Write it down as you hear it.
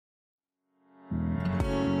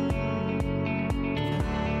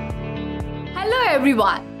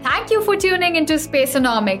everyone. Thank you for tuning into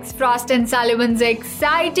Spaceonomics, Frost & Sullivan's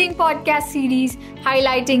exciting podcast series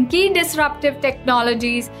highlighting key disruptive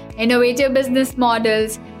technologies, innovative business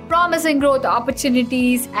models, promising growth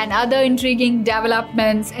opportunities, and other intriguing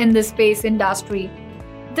developments in the space industry.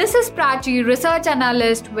 This is Prachi, research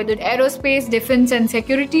analyst with the Aerospace, Defense and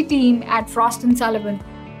Security team at Frost & Sullivan.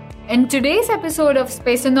 In today's episode of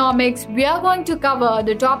Spaceonomics, we are going to cover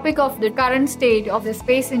the topic of the current state of the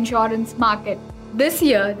space insurance market. This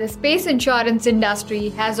year, the space insurance industry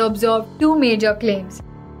has observed two major claims.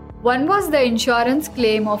 One was the insurance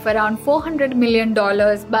claim of around $400 million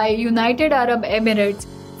by United Arab Emirates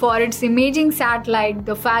for its imaging satellite,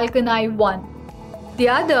 the Falcon Eye 1. The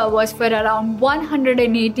other was for around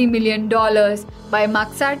 $180 million by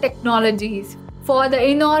Maxar Technologies for the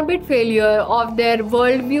in-orbit failure of their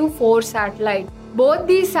WorldView 4 satellite. Both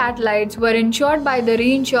these satellites were insured by the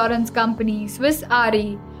reinsurance company Swiss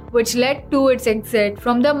Re, which led to its exit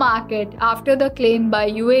from the market after the claim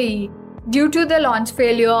by UAE due to the launch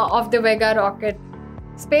failure of the Vega rocket.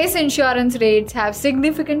 Space insurance rates have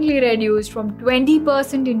significantly reduced from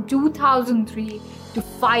 20% in 2003 to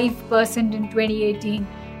 5% in 2018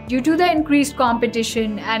 due to the increased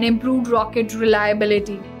competition and improved rocket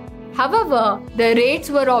reliability. However, the rates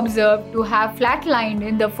were observed to have flatlined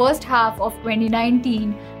in the first half of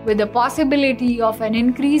 2019 with the possibility of an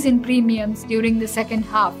increase in premiums during the second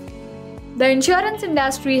half. The insurance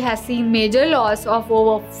industry has seen major loss of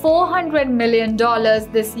over $400 million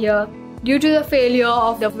this year due to the failure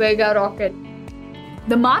of the Vega rocket.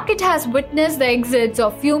 The market has witnessed the exits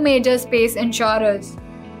of few major space insurers.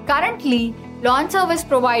 Currently, launch service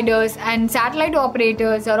providers and satellite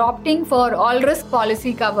operators are opting for all-risk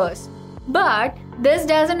policy covers. But this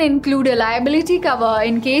doesn't include a liability cover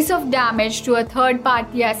in case of damage to a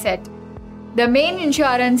third-party asset. The main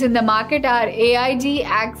insurance in the market are AIG,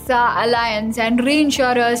 AXA, Allianz, and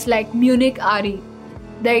reinsurers like Munich Re.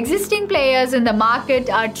 The existing players in the market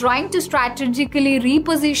are trying to strategically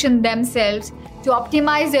reposition themselves to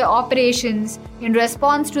optimize their operations in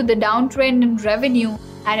response to the downtrend in revenue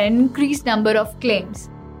and an increased number of claims.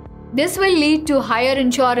 This will lead to higher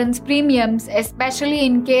insurance premiums, especially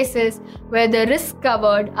in cases where the risks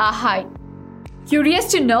covered are high. Curious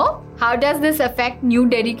to know, how does this affect new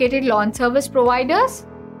dedicated launch service providers?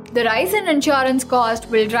 The rise in insurance cost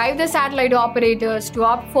will drive the satellite operators to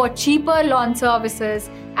opt for cheaper launch services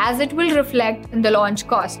as it will reflect in the launch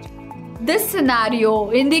cost. This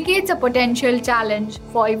scenario indicates a potential challenge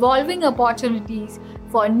for evolving opportunities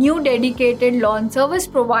for new dedicated launch service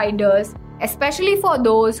providers, especially for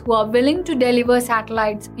those who are willing to deliver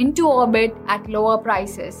satellites into orbit at lower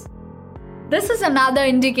prices. This is another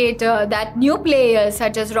indicator that new players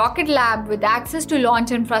such as Rocket Lab with access to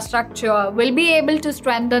launch infrastructure will be able to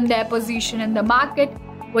strengthen their position in the market,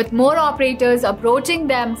 with more operators approaching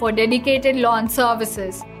them for dedicated launch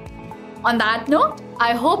services. On that note,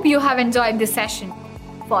 I hope you have enjoyed this session.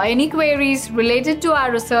 For any queries related to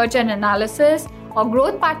our research and analysis or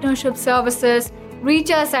growth partnership services,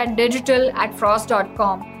 reach us at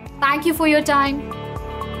digital@frost.com. Thank you for your time.